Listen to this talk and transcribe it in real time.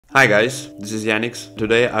Hi guys, this is Yanix.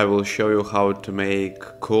 Today I will show you how to make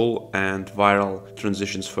cool and viral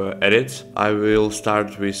transitions for edits. I will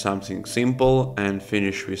start with something simple and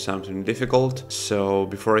finish with something difficult. So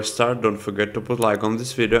before I start, don't forget to put like on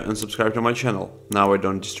this video and subscribe to my channel. Now I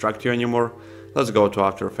don't distract you anymore. Let's go to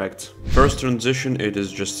After Effects. First transition, it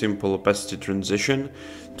is just simple opacity transition.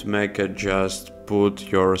 To make it, just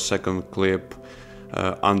put your second clip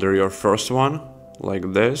under your first one,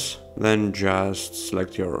 like this. Then just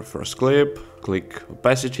select your first clip, click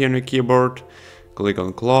opacity on your keyboard, click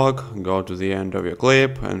on clock, go to the end of your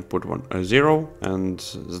clip and put a 0, and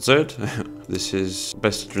that's it. This is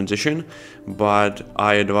best transition, but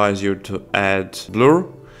I advise you to add blur.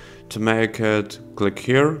 To make it, click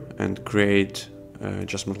here and create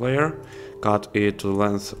adjustment layer, cut it to the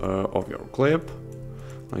length of your clip,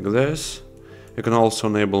 like this. You can also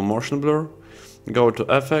enable motion blur. Go to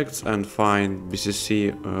effects and find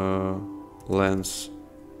BCC lens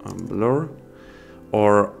blur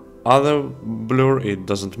or other blur, it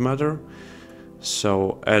doesn't matter.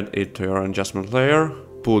 So add it to your adjustment layer,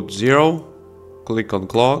 put 0, click on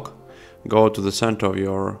clock, go to the center of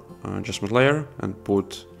your adjustment layer and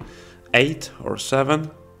put 8 or 7,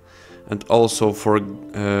 and also for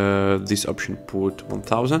this option put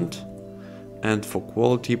 1000, and for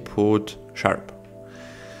quality put sharp.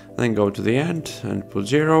 Then go to the end and put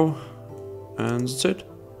 0, and that's it.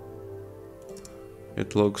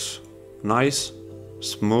 It looks nice,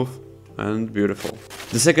 smooth and beautiful.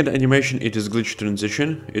 The second animation, it is glitch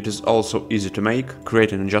transition. It is also easy to make.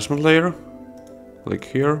 Create an adjustment layer, click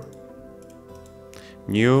here,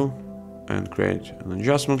 new, and create an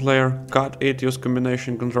adjustment layer. Cut it, use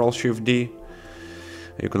combination Ctrl+Shift+D.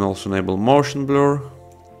 You can also enable motion blur.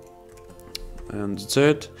 And that's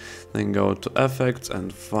it. Then go to effects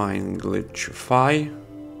and find glitchify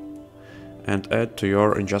and add to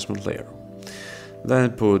your adjustment layer.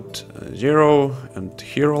 Then put 0 and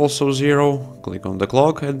here also 0. Click on the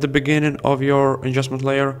clock at the beginning of your adjustment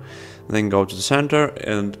layer. Then go to the center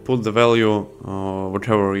and put the value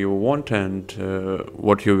whatever you want and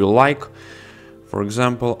what you will like. For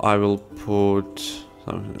example, I will put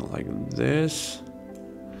something like this.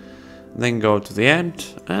 Then go to the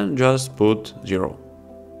end and just put 0.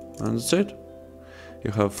 And that's it.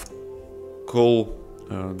 You have cool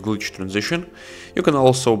glitch transition. You can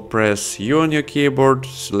also press U on your keyboard,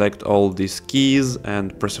 select all these keys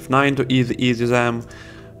and press F9 to easy them,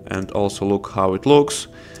 and also look how it looks.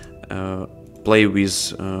 Play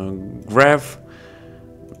with graph,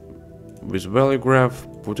 with value graph,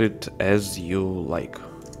 put it as you like.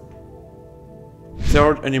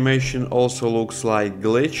 Third animation also looks like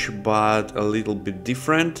glitch, but a little bit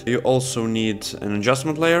different. You also need an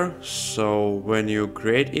adjustment layer, so when you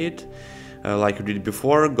create it, like you did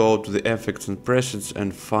before, go to the effects and presets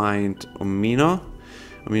and find Amino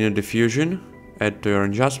diffusion, add to your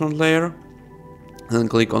adjustment layer, then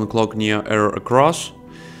click on clock near arrow across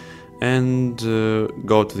and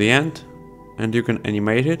go to the end, and you can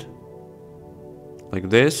animate it like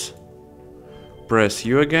this. Press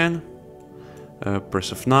U again. Press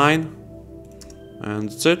F9, and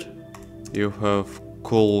that's it. You have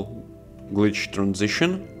cool glitch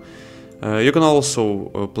transition. You can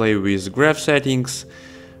also play with graph settings,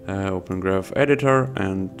 open graph editor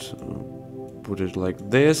and put it like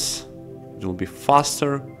this. It will be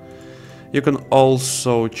faster. You can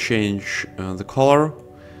also change the color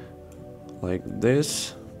like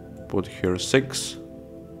this, put here 6.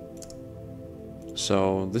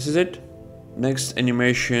 So this is it. Next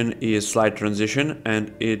animation is slide transition,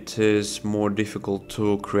 and it is more difficult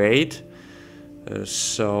to create.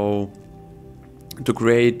 So to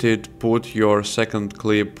create it, put your second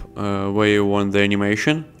clip where you want the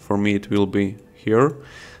animation. For me it will be here.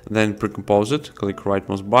 Then pre-compose it, click right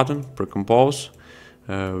mouse button, pre-compose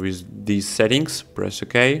with these settings, press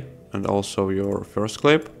OK, and also your first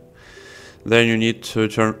clip. Then you need to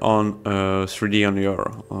turn on 3D on your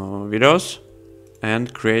videos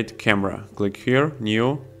and create camera. Click here,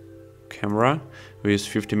 new, camera with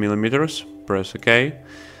 50mm, press OK.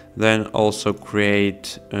 Then also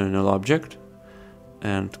create a null object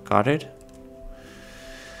and cut it.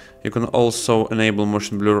 You can also enable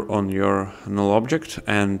motion blur on your null object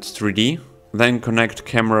and 3D. Then connect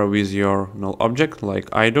camera with your null object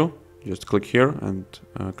like I do. Just click here and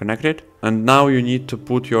connect it. And now you need to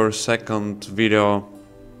put your second video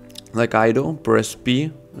like I do. Press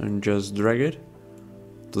P and just drag it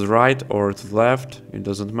to the right or to the left, it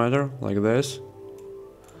doesn't matter, like this.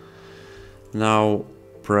 Now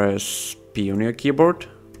press P on your keyboard,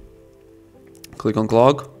 click on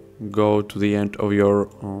clock, go to the end of your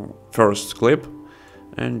first clip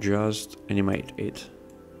and just animate it.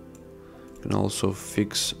 You can also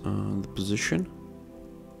fix the position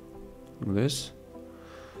like this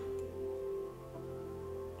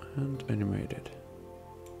and animate it.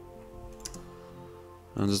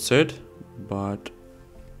 And that's it, but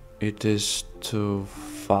it is too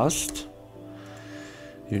fast.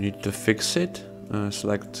 You need to fix it.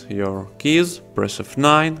 Select your keys, press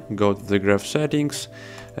F9, go to the graph settings,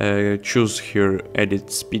 choose here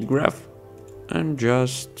edit speed graph, and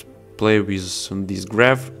just play with this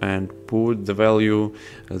graph and put the value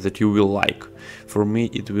that you will like. For me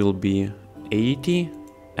it will be 80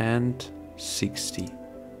 and 60.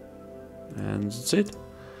 And that's it.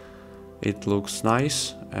 It looks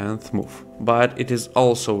nice and smooth. But it is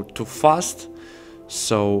also too fast,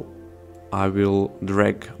 so I will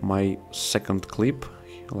drag my second clip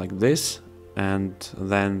like this and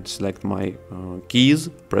then select my keys,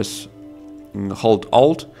 press hold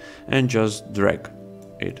Alt and just drag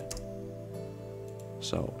it.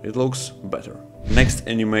 So it looks better. Next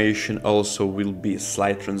animation also will be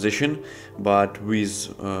slide transition, but with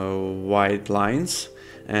white lines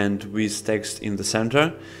and with text in the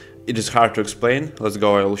center. It is hard to explain. Let's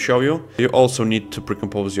go, I will show you. You also need to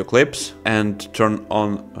pre-compose your clips and turn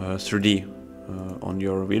on 3D on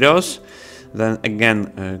your videos. Then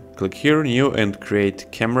again, click here, new, and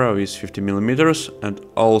create camera with 50mm, and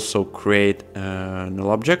also create a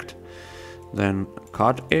null object. Then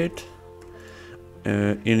cut it.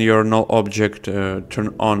 In your null object,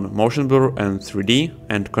 turn on motion blur and 3D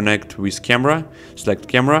and connect with camera. Select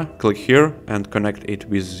camera, click here and connect it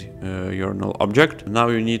with your null object. Now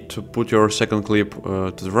you need to put your second clip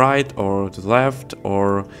to the right or to the left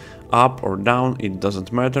or up or down, it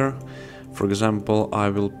doesn't matter. For example, I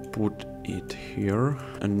will put it here,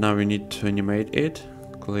 and now you need to animate it.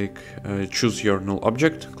 Click, choose your null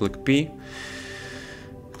object, click P,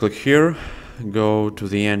 click here. Go to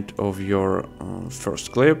the end of your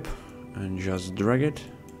first clip and just drag it,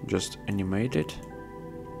 just animate it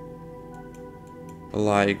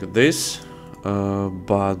like this,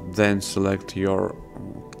 but then select your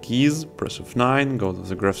keys, press F9, go to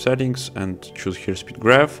the graph settings and choose here speed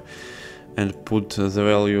graph and put the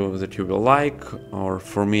value that you will like, or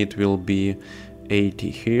for me it will be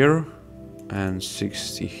 80 here and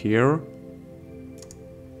 60 here.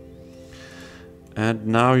 And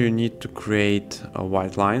now you need to create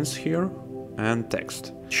white lines here and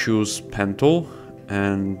text. Choose pen tool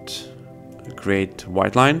and create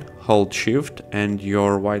white line, hold shift and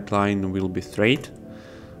your white line will be straight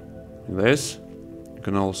like this. You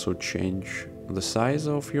can also change the size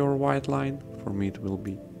of your white line. For me it will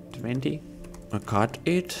be 20. Cut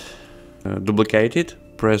it, duplicate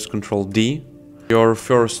it, press Ctrl D. Your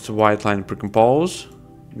first white line pre-compose.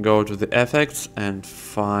 Go to the effects and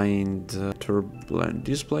find turbulent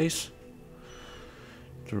displays.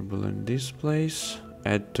 Turbulent displays.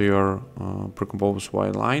 Add to your pre-composed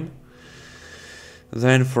white line.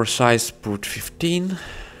 Then for size put 15.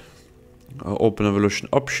 Open evolution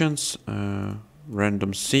options.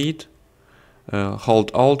 Random seed.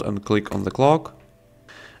 Hold Alt and click on the clock.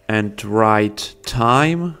 And write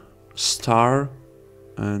time, star,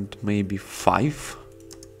 and maybe 5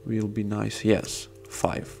 will be nice. Yes.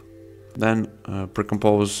 5. Then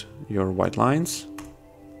pre-compose your white lines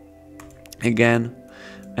again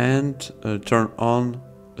and turn on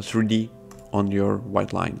 3D on your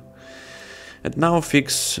white line. And now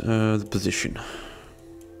fix the position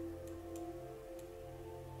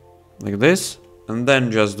like this, and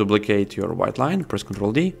then just duplicate your white line, press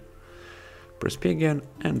Ctrl D, press P again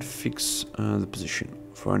and fix the position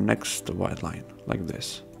for next white line like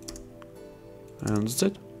this. And that's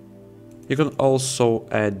it. You can also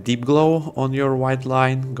add deep glow on your white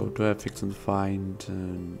line. Go to effects and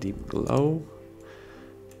find deep glow.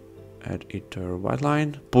 Add it to your white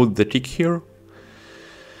line. Put the tick here.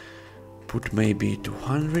 Put maybe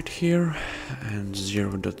 200 here and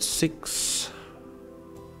 0.6.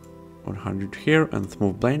 100 here and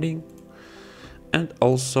smooth blending. And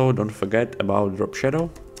also don't forget about drop shadow.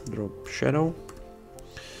 Drop shadow.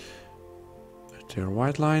 To your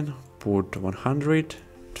white line. Put 100.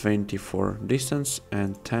 20 for distance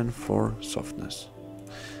and 10 for softness.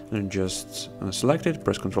 And just select it,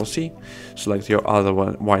 press Ctrl C, select your other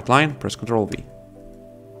white line, press Ctrl V.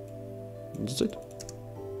 That's it.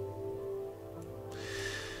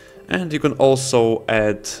 And you can also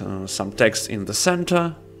add some text in the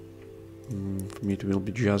center. For me it will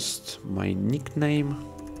be just my nickname.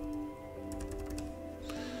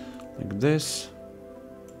 Like this.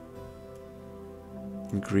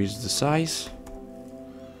 Increase the size.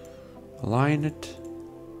 Align it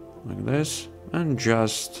like this and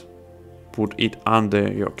just put it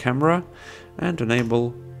under your camera and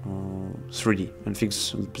enable 3D and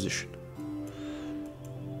fix the position.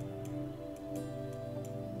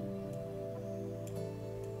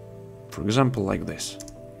 For example, like this.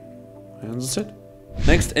 And that's it.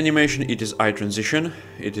 Next animation, it is eye transition.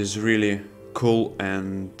 It is really cool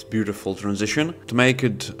and beautiful transition. To make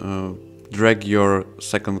it, drag your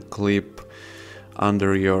second clip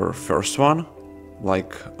under your first one,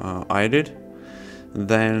 like I did.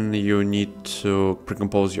 Then you need to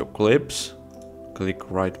pre-compose your clips. Click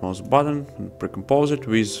right mouse button and pre-compose it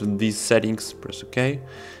with these settings. Press OK.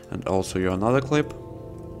 And also your another clip.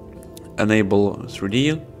 Enable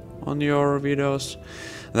 3D on your videos.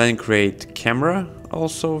 Then create camera,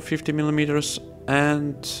 also 50mm,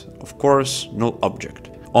 and of course null object.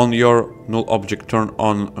 On your null object turn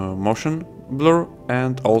on motion blur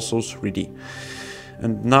and also 3D.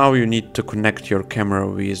 And now you need to connect your camera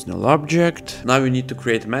with null object. Now you need to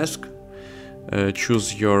create a mask.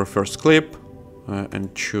 Choose your first clip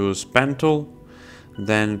and choose pen tool.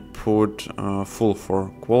 Then put full for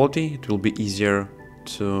quality. It will be easier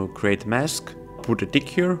to create a mask. Put a tick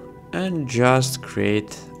here and just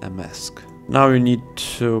create a mask. Now you need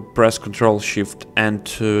to press Ctrl Shift N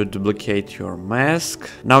to duplicate your mask.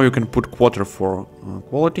 Now you can put quarter for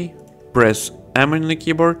quality. Press M in the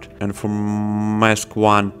keyboard, and for mask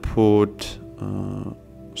 1 put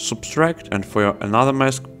subtract, and for another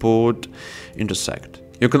mask put intersect.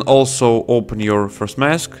 You can also open your first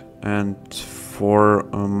mask, and for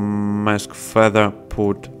mask feather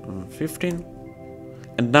put 15.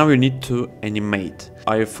 And now you need to animate.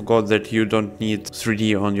 I forgot that you don't need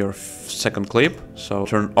 3D on your second clip, so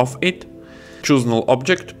turn off it. Choose null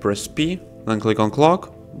object, press P, then click on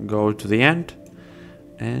clock, go to the end,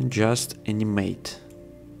 and just animate.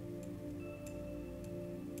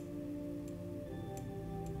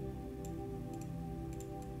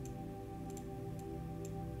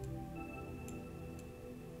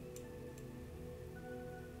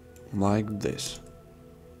 Like this.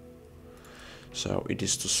 So it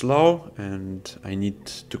is too slow and I need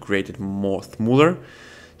to create it more smoother.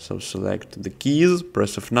 So select the keys,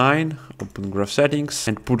 press F9, open graph settings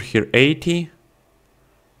and put here 80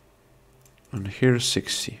 and here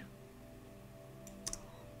 60.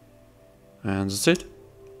 And that's it.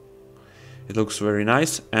 It looks very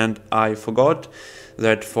nice, and I forgot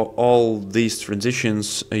that for all these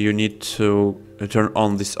transitions you need to turn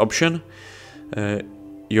on this option.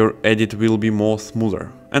 Your edit will be more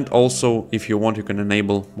smoother. And also, if you want, you can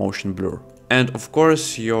enable motion blur. And of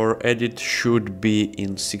course, your edit should be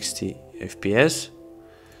in 60 FPS.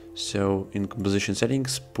 So in composition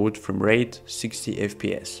settings, put frame rate 60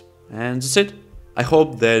 FPS. And that's it. I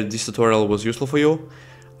hope that this tutorial was useful for you.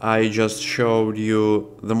 I just showed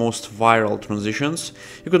you the most viral transitions.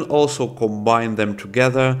 You can also combine them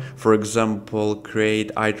together. For example,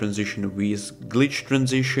 create eye transition with glitch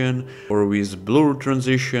transition or with blur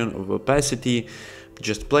transition or opacity.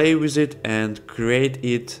 Just play with it and create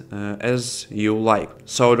it as you like.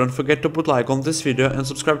 So don't forget to put like on this video and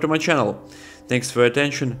subscribe to my channel. Thanks for your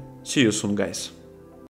attention. See you soon, guys.